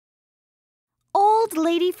Old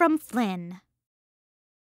Lady from Flynn.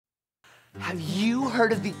 Have you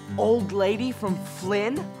heard of the old lady from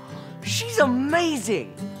Flynn? She's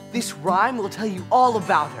amazing! This rhyme will tell you all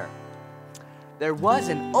about her. There was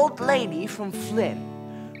an old lady from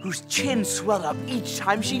Flynn whose chin swelled up each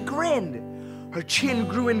time she grinned. Her chin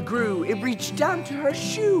grew and grew, it reached down to her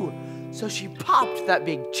shoe. So she popped that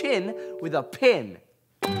big chin with a pin.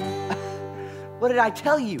 What did I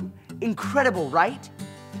tell you? Incredible, right?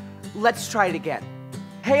 Let's try it again.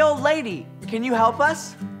 Hey, old lady, can you help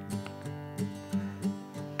us?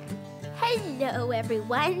 Hello,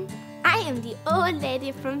 everyone. I am the old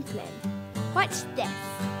lady from Flynn. What's this?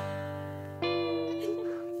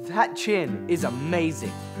 That chin is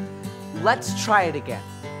amazing. Let's try it again.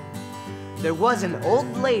 There was an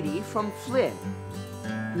old lady from Flynn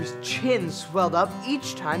whose chin swelled up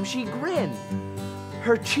each time she grinned.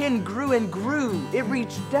 Her chin grew and grew, it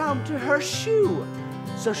reached down to her shoe.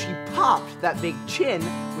 So she popped that big chin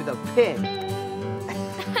with a pin.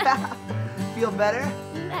 Feel better?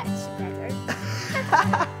 Much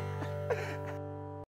better.